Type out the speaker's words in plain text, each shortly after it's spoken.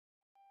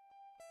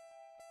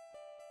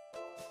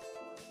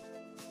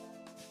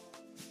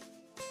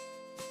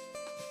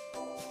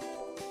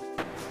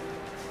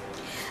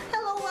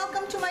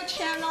to my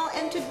channel,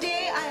 and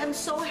today I am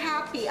so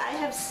happy. I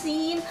have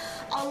seen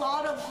a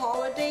lot of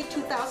holiday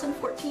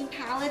 2014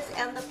 palettes,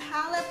 and the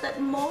palette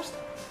that most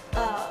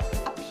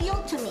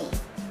appealed to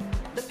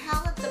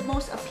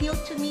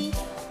me,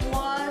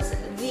 was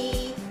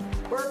the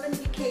Urban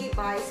Decay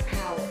Vice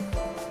palette.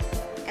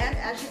 And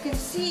as you can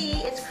see,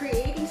 it's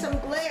creating some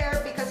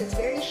glare because it's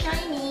very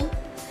shiny,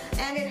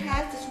 and it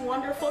has this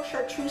wonderful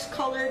chartreuse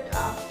colored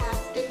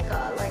plastic,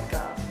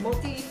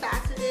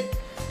 multifaceted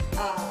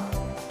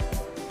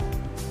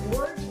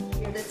word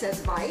here that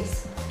says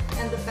Vice,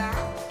 and the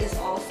back is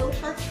also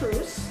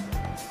chartreuse.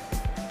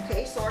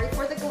 Okay, sorry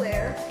for the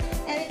glare.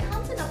 And it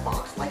comes in a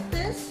box like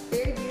this,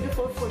 very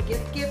beautiful for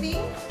gift giving.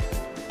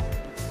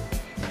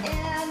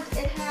 And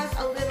it has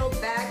a little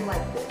bag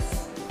like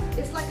this.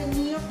 It's like a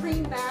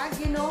neoprene bag,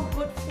 you know,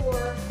 good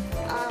for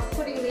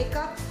putting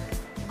makeup,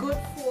 good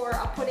for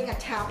putting a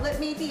tablet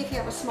maybe. If you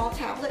have a small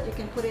tablet, you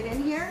can put it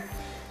in here.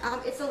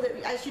 It's a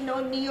little, as you know,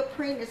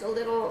 neoprene is a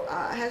little,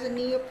 has a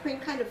neoprene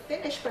kind of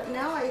finish, but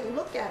now I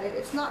look at it,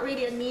 it's not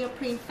really a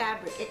neoprene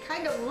fabric. It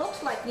kind of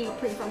looks like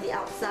neoprene from the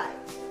outside.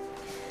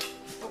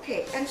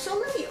 Okay, and so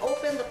let me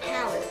open the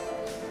palette.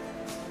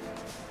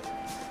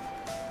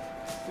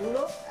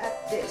 Look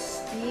at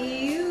this,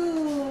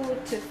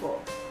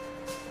 beautiful.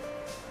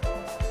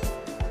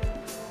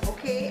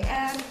 Okay,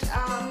 and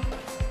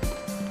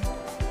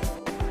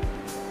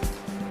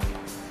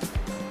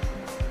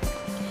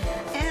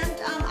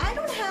I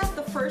don't have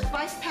the first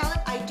Vice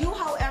palette. I do,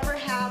 however,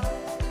 have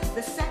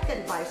the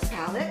second Vice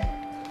palette.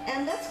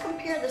 And let's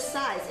compare the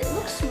size. It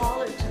looks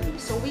smaller to me,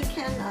 so we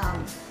can,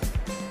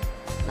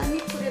 let me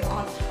put it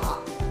on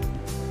top.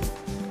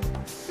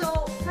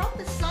 So from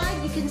the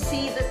side, you can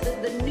see that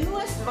the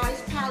newest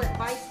Vice palette,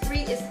 Vice 3,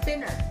 is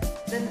thinner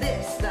than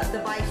this,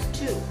 the Vice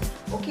 2.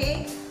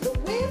 Okay, the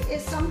width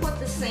is somewhat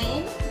the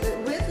same.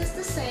 The width is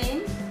the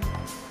same,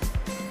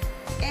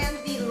 and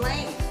the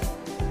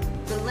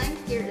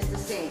length here is the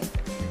same.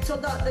 So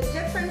the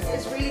difference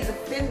is really the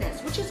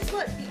thinness, which is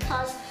good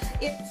because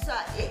it's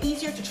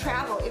easier to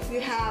travel if you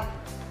have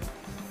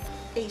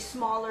a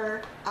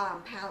smaller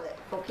palette.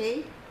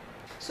 Okay,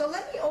 so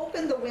let me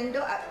open the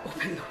window.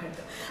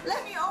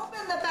 Let me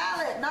open the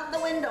palette, not the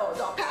window,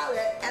 the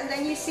palette. And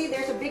then you see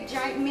there's a big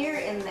giant mirror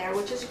in there,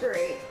 which is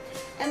great.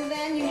 And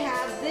then you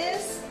have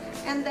this,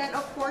 and then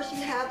of course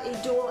you have a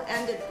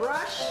dual-ended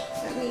brush.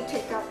 Let me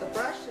take out the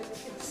brush so you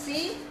can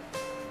see.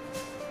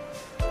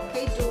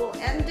 Okay,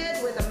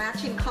 dual-ended with a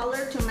matching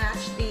color to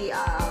match the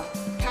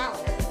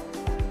palette.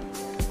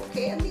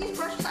 Okay, and these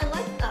brushes, I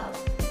like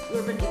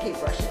Urban Decay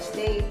brushes.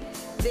 They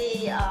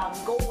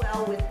go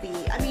well with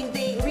the, I mean,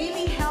 they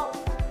really help,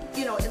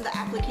 you know, in the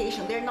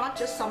application. They're not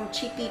just some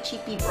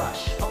cheapy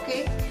brush.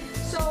 Okay,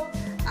 so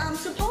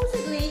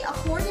supposedly,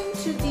 according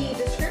to the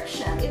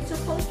description,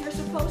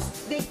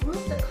 they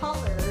group the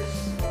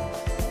colors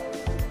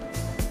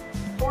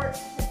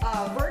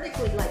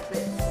vertically like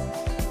this.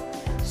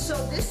 So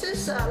this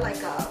is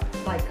like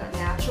a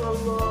natural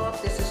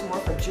look. This is more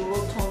of a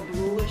jewel tone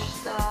bluish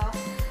stuff,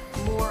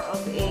 more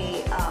of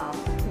a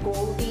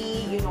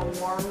goldy, you know,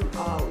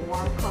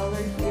 warm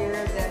color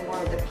here, then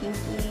more of the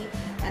pinky,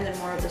 and then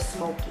more of the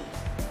smoky.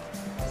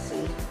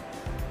 See?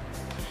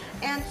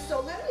 And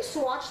so let me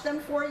swatch them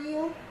for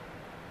you.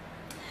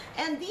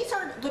 And these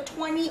are the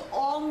 20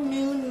 all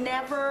new,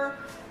 never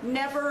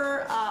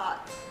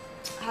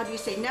how do you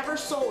say, never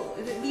sold.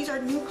 These are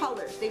new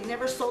colors. They've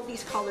never sold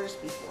these colors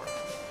before.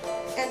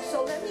 And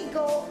so let me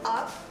go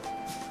up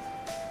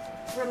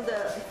from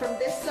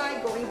this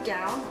side going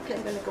down. Okay,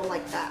 I'm gonna go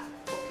like that.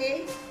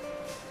 Okay.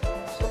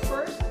 So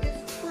first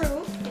is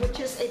Truth, which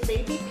is a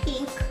baby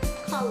pink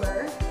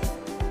color.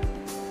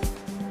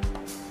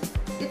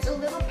 It's a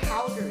little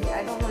powdery.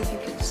 I don't know if you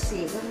can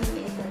see. Let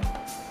me make it.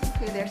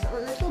 Okay, there's a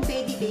little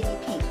baby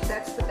pink.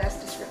 That's the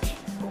best description.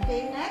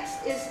 Okay,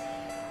 next is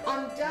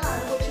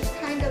Undone, which is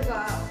kind of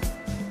a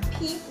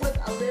pink with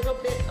a little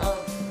bit of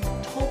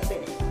taupe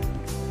in it.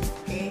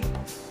 Okay,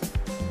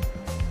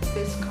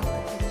 this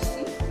color, can you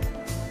see?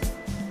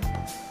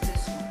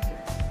 This one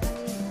here. Let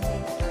me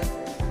make it.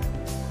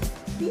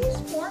 These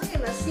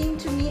formulas seem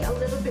to me a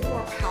little bit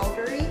more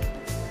powdery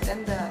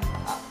than the,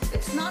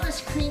 it's not as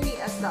creamy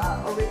as the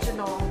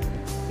original,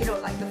 you know,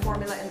 like the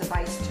formula in the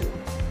Vice 2.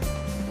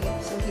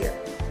 Okay, so here.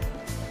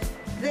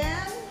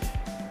 Then,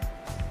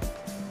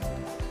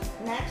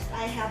 next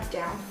I have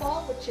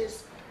Downfall, which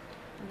is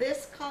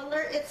this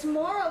color. It's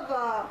more of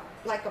a,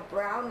 like a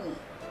brownie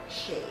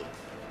shade.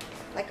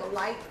 Like a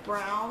light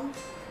brown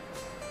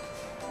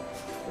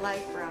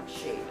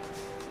shade.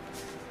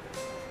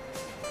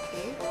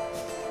 Okay.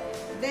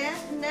 Then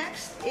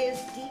next is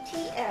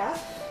DTF,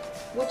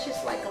 which is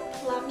like a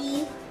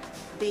plummy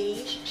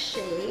beige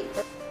shade.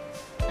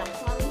 A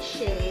plummy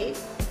shade.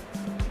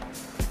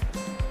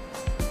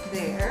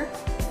 There.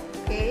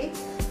 Okay.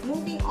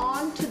 Moving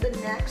on to the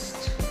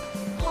next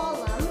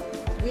column,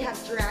 we have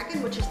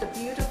Dragon, which is the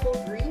beautiful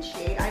green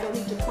shade. I don't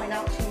need to point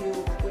out to you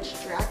which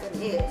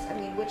Dragon is. I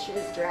mean, which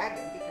is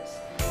Dragon, because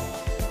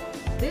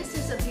this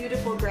is a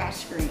beautiful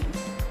grass green.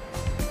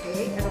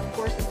 Okay, and of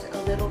course it's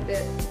a little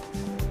bit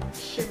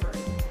shimmery.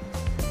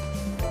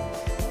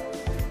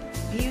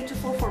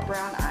 beautiful for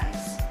brown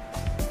eyes.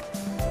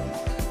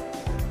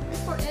 And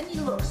for any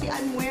look, see,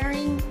 I'm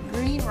wearing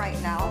green right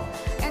now,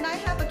 and I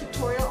have a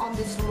tutorial on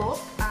this look.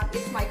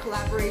 It's my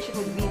collaboration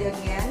with Vida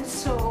again,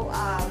 so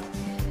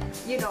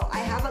you know, I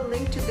have a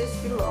link to this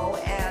below,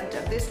 and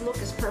this look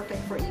is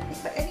perfect for evening.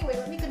 But anyway,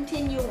 let me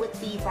continue with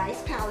the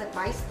Vice palette,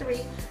 Vice 3.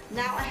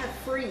 Now I have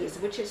Freeze,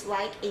 which is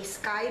like a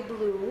sky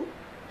blue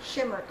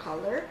shimmer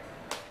color.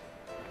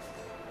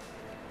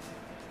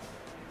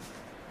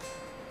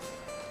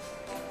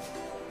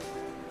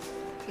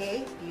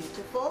 Okay,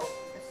 beautiful,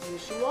 as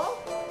usual.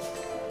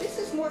 This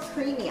is more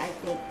creamy, I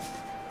think.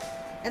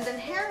 And then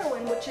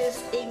Heroin, which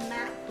is a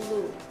matte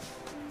blue.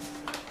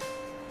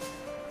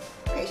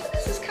 Okay, so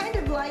this is kind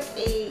of like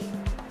a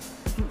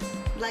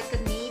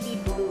navy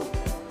blue.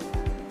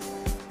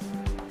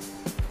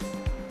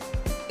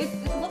 It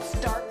looks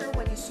darker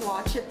when you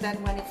swatch it than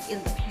when it's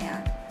in the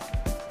pan.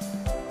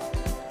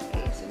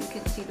 Okay, so you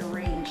can see the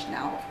range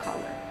now of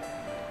color.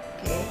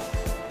 Okay,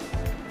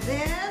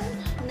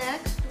 then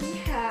next we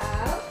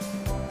have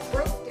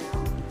Broke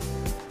Down,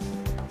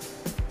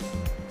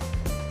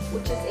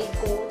 which is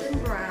a golden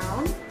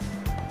brown.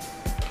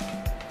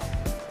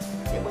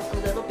 Okay, with a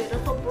little bit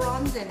of a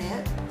bronze in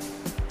it.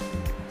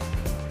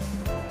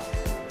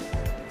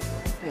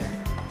 There.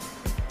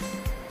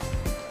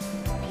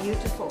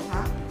 Beautiful,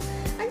 huh?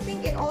 I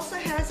think it also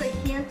has a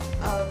hint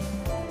of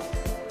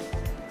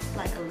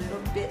like a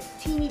little bit,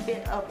 teeny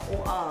bit of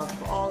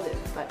olive,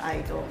 but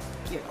I don't,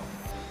 you know,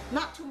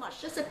 not too much,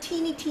 just a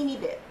teeny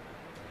bit.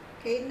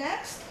 Okay,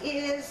 next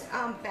is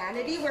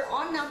Vanity. We're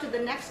on now to the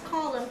next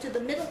column, to the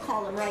middle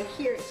column right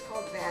here. It's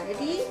called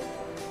Vanity,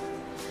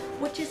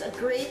 which is a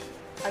grape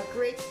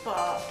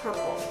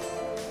purple.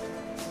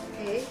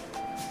 Okay,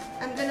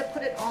 I'm gonna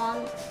put it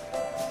on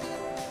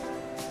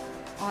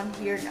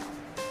here now.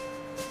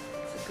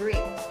 It's a grape,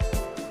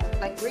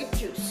 like grape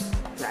juice,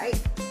 right?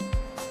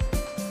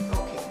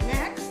 Okay,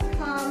 next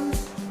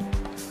comes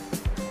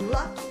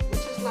Lucky,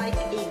 which is like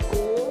a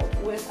gold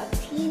with a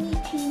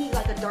teeny,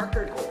 like a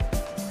darker gold.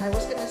 I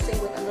was gonna say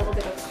with a little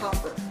bit of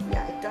copper.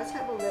 Yeah, it does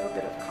have a little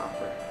bit of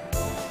copper.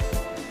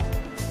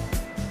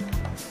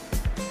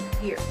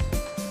 Here,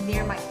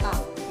 near my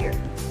thumb, here.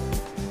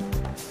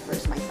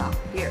 Where's my thumb?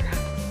 Here.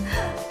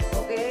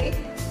 Okay?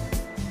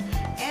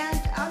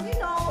 And, you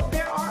know,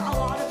 there are a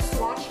lot of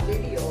swatch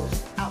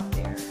videos out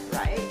there,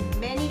 right?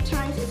 Many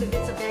times, if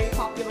it's a very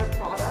popular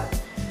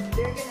product,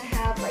 they're gonna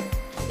have like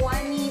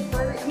 20,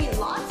 30, I mean,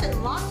 lots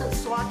and lots of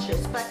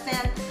swatches, but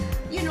then,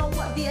 you know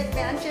what, the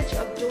advantage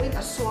of doing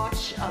a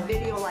swatch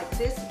video like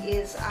this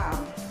is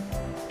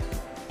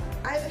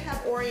I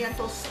have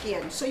Oriental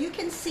skin, so you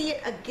can see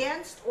it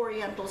against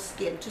Oriental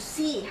skin to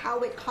see how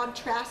it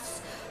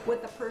contrasts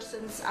with the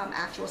person's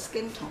actual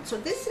skin tone. So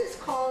this is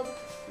called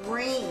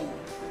Rain,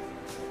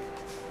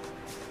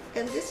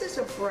 and this is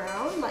a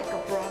brown, like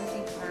a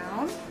bronzy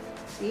brown.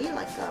 See,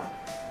 like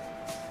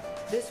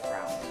this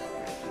brown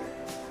right here.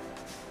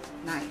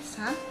 Nice,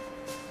 huh?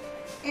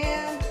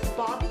 And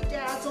Bobby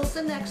Dazzle's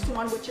the next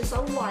one, which is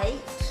a white,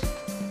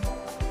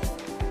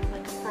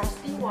 like a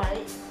frosty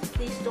white.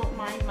 Please don't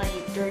mind my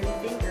dirty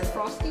finger.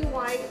 Frosty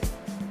white.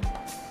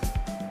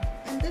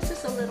 And this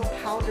is a little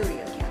powdery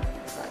again,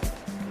 but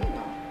you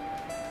know,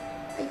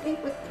 I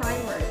think with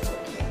primer it's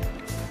okay.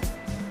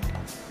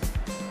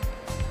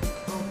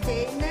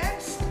 Okay,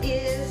 next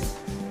is,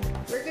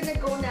 we're gonna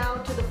go now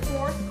to the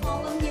fourth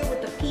column here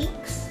with the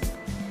pinks.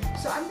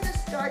 So I'm gonna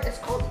start, it's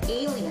called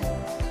Alien.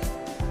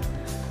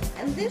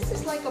 And this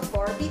is like a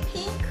Barbie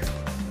pink.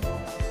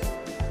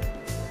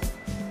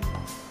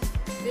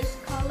 This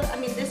color, I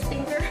mean this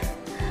finger,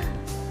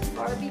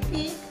 Barbie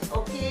pink.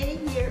 Okay,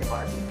 here,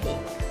 Barbie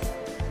pink.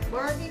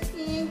 Barbie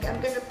pink, I'm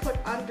gonna put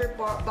under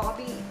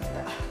Bobby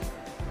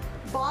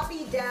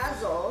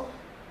Dazzle.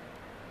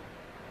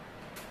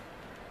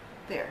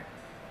 There.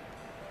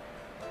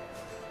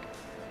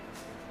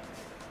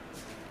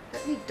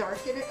 Let me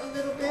darken it a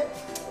little bit.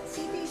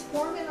 See, these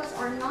formulas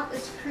are not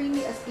as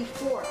creamy as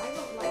before. I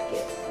don't like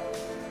it.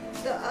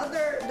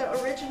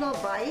 The original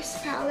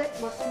Vice palette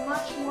was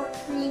much more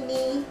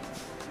creamy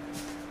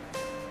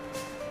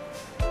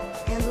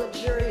and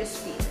luxurious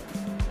feeling.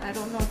 I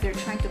don't know if they're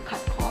trying to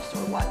cut costs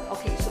or what.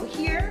 Okay, so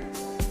here,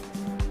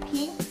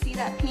 pink, see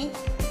that pink?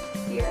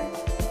 Here.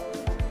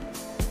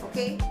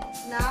 Okay,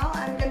 now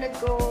I'm gonna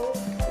go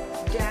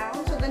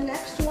down. So the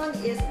next one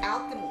is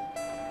Alchemy.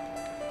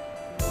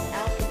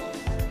 Alchemy.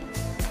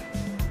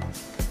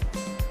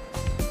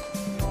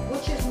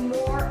 Which is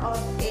more of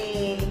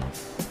a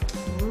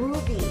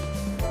ruby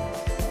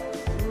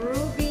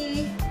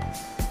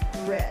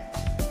red,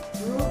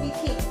 ruby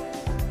pink,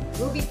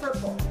 ruby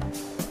purple,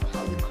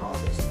 how you call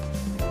this.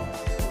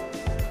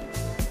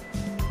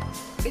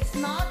 It's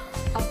not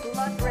a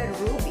blood red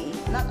ruby,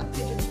 not a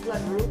pigeon's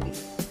blood ruby.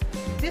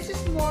 This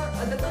is more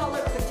the color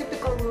of a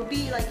typical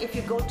ruby, like if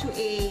you go to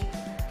a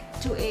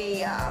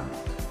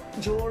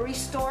jewelry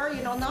store,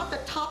 you know, not the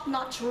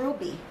top-notch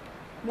ruby,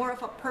 more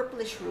of a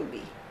purplish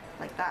ruby,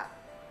 like that.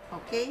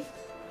 Okay?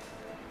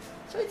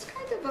 So it's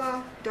kind of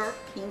a dark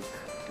pink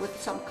with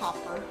some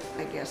copper,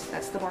 I guess.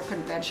 That's the more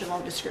conventional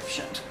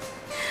description.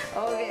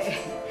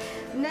 Okay,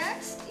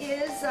 next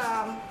is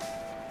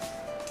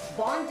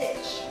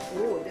Bondage.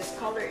 Ooh, this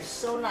color is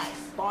so nice,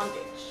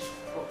 Bondage.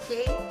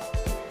 Okay,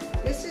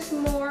 this is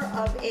more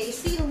of a,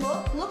 see,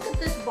 look at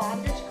this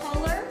Bondage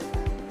color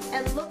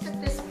and look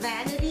at this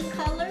Vanity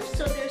color.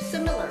 So they're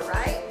similar,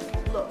 right?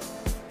 Look,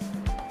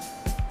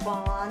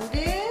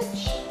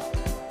 Bondage,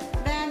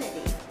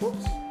 Vanity,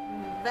 oops,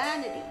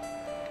 Vanity,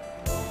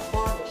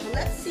 Bondage. So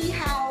let's see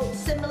how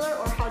similar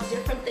or how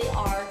different they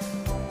are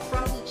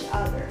from each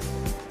other.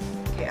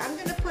 Okay, I'm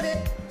gonna put it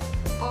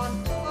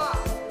on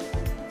top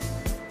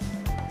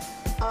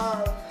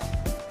of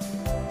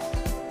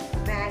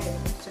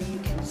Vanity so you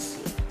can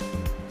see.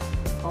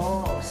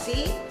 Oh,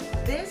 see?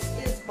 This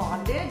is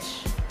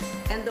Bondage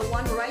and the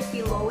one right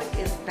below it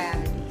is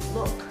Vanity.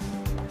 Look.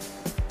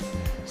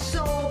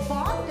 So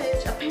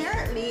Bondage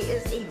apparently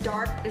is a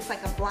dark, it's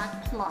like a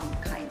black plum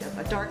kind of,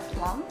 a dark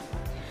plum,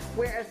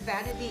 whereas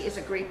Vanity is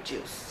a grape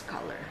juice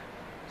color.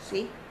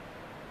 See?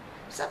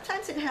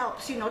 Sometimes it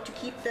helps, you know, to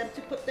keep them,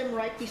 to put them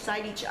right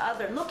beside each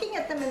other. Looking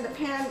at them in the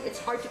pan, it's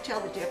hard to tell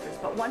the difference,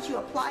 but once you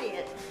apply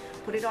it,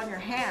 put it on your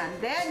hand,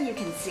 then you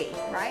can see,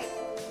 right?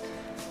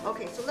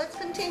 Okay, so let's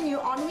continue,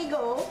 on we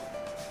go.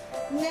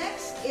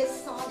 Next is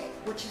Sonic,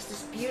 which is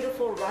this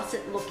beautiful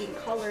russet looking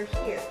color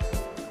here.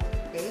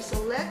 Okay, so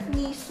let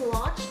me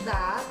swatch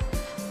that.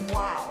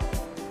 Wow.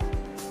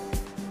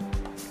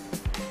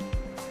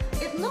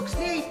 It looks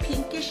very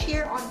pinkish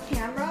here on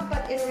camera,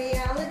 but in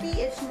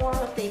reality, it's more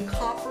of a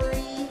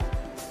coppery,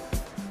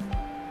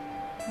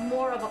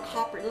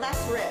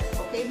 less red,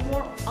 okay?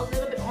 More, a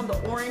little bit on the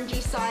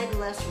orangey side,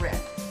 less red.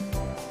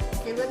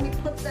 Okay, let me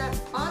put that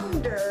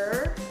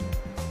under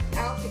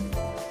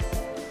alcohol.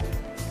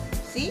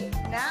 See?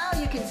 Now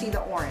you can see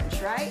the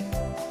orange, right?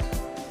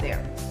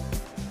 There.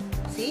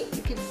 See?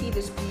 You can see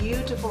this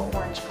beautiful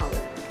orange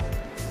color.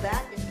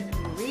 That is going to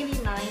be really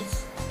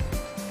nice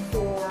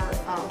for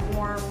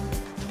warm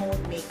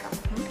tone makeup.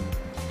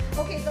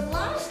 Okay, the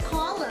last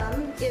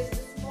column is the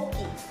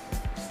smoky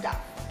stuff.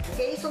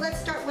 Okay, so let's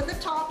start with the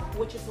top,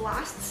 which is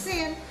Last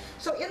Sin.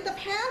 So in the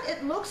pan,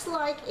 it looks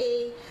like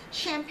a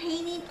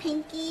champagne-y,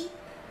 pinky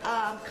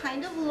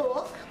kind of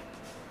look.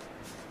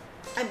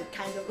 I mean,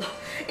 kind of look.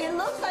 It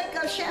looks like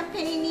a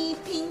champagne-y,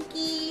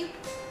 pinky,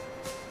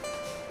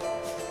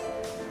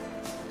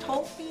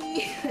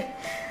 taupey,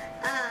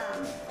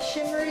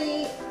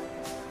 shimmery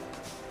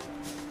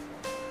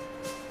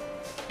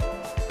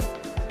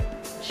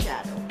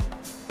shadow.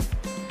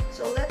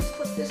 So let's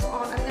put this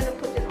on. I'm going to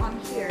put it on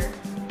here.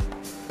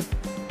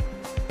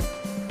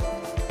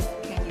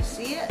 Can you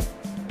see it?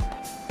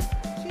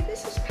 See,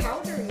 this is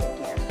powdery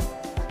again.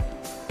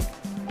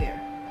 There.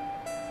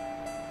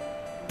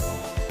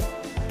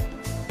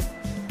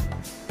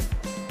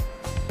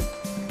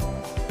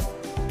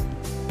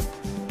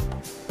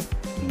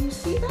 Can you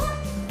see that?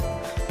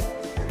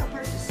 It's kind of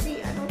hard to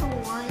see. I don't know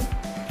why.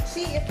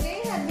 See, if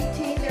they had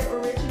retained their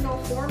original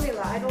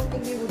formula, I don't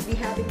think we would be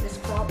having this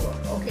problem.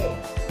 Okay.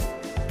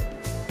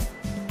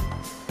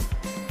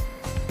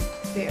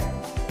 There.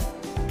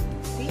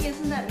 See,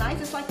 isn't that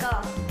nice? It's like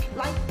a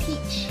light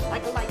peach,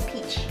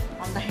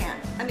 on the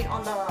hand. I mean,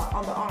 on the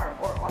arm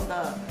or on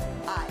the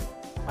eye,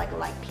 like a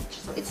light peach.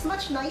 So it's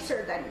much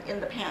nicer than in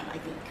the pan, I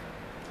think.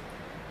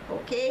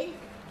 Okay.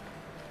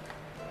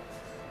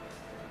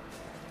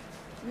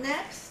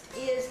 Next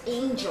is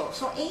Angel.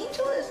 So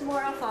Angel is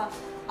more of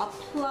a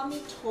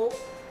plummy taupe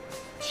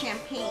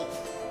champagne.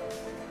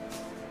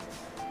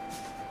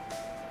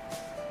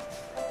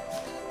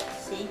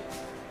 See?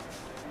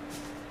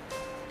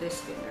 This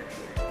finger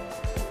here.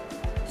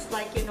 It's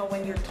like, you know,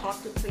 when you're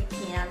taught to play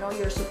piano,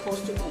 you're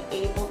supposed to be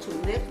able to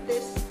lift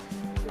this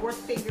fourth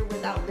finger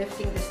without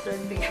lifting this third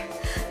finger.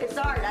 It's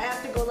hard. I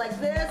have to go like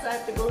this. I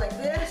have to go like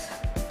this.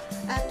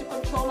 I have to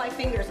control my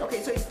fingers.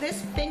 Okay, so it's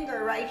this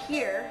finger right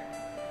here.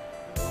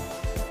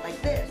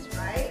 Like this,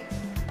 right?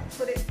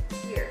 Put it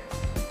here.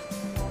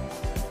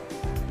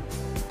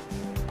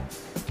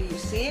 Do you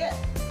see it?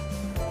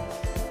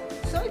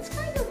 So it's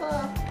kind of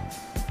a,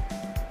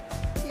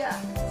 yeah,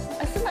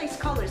 it's a nice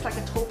color. It's like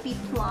a taupey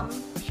plum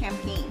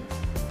champagne.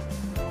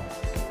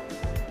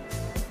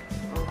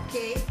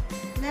 Okay,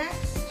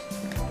 next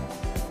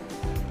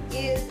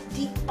is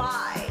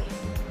Defy.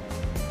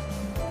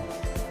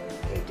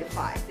 Okay,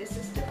 Defy. This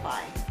is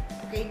Defy.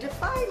 Okay,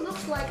 Defy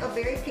looks like a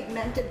very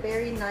pigmented,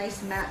 very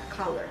nice matte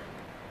color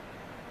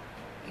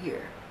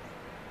here.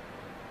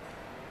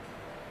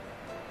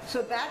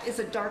 So that is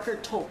a darker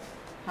taupe.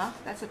 Huh?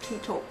 That's a two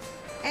taupe.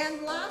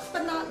 And last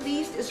but not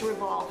least is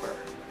Revolver.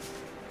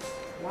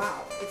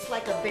 Wow, it's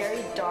like a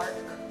very dark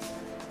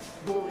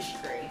bluish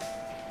gray.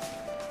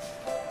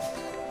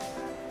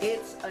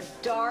 It's a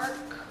dark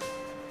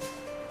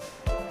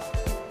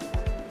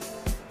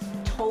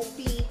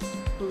taupey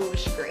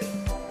bluish gray.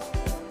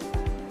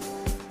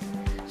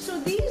 So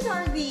these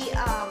are the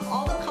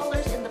all the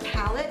colors in the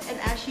palette, and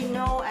as you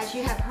know, as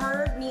you have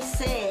heard me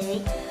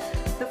say,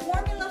 the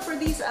formula for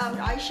these these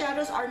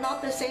eyeshadows are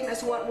not the same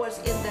as what was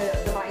in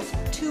the Vice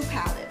 2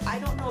 palette. I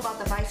don't know about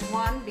the Vice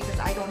 1 because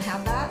I don't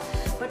have that.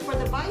 But for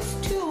the Vice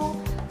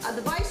 2,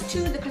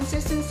 the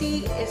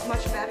consistency is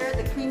much better.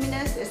 The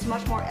creaminess is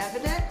much more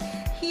evident.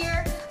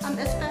 Here,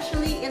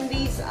 especially in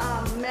these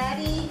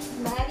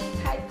matte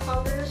type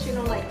colors, you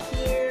know, like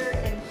here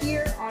and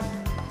here on,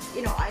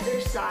 you know, either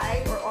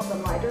side, or on the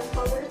lighter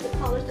colors, the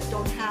colors that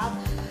don't have,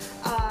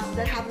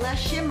 that have less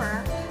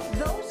shimmer,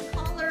 those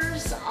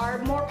colors are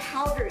more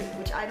powdery,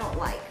 which I don't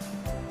like.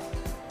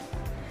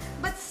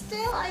 But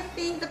still, I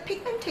think the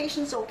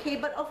pigmentation's okay,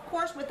 but of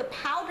course with the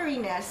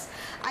powderiness,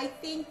 I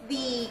think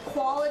the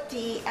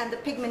quality and the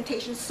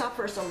pigmentation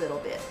suffers a little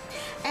bit.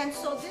 And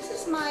so this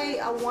is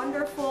my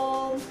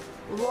wonderful,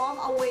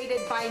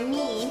 long-awaited by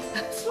me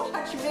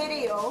swatch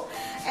video.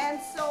 And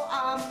so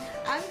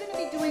I'm going to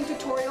be doing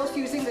tutorials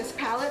using this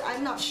palette.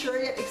 I'm not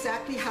sure yet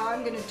exactly how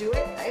I'm going to do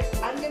it.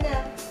 I'm going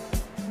to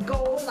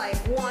go like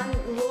one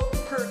look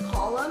per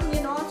column,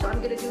 you know, so I'm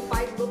going to do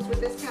 5 looks with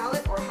this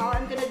palette, or how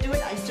I'm going to do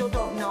it, I still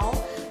don't know.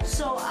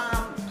 So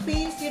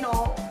please, you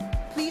know,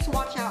 please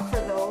watch out for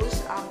those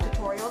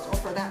tutorials, or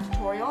for that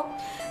tutorial.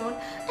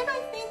 And I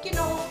think, you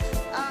know,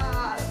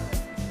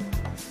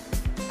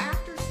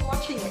 after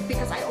swatching it,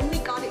 because I only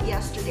got it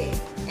yesterday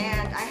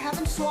and I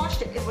haven't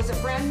swatched it, it was a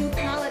brand new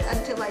palette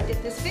until I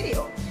did this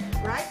video,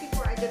 right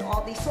before I did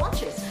all these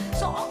swatches.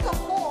 So on the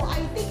whole,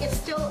 I think it's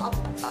still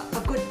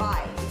a good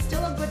buy. It's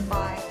still a good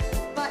buy,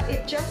 but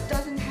it just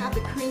doesn't have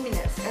the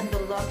creaminess and the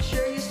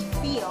luxurious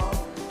feel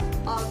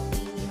of the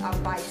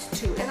Vice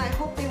 2. And I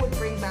hope they would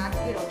bring back,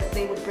 you know, that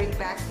they would bring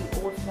back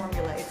the old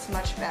formula. It's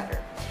much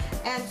better.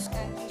 And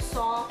you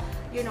saw,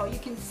 you know, you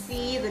can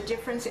see the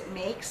difference it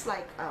makes,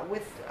 like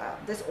with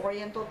this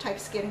oriental type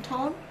skin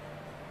tone.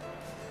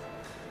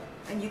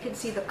 And you can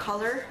see the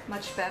color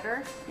much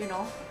better, you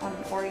know, on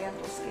an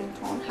oriental skin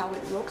tone, how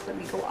it looks. Let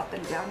me go up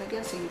and down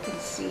again so you can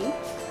see.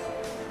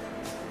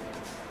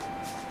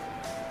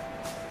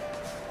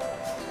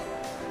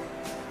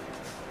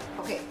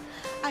 Okay,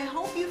 I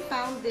hope you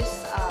found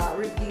this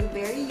review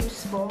very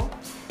useful,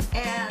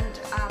 and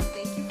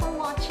thank you for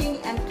watching,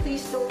 and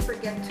please don't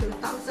forget to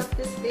thumbs up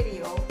this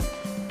video,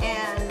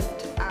 and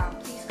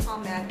please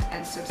comment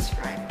and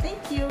subscribe.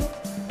 Thank you.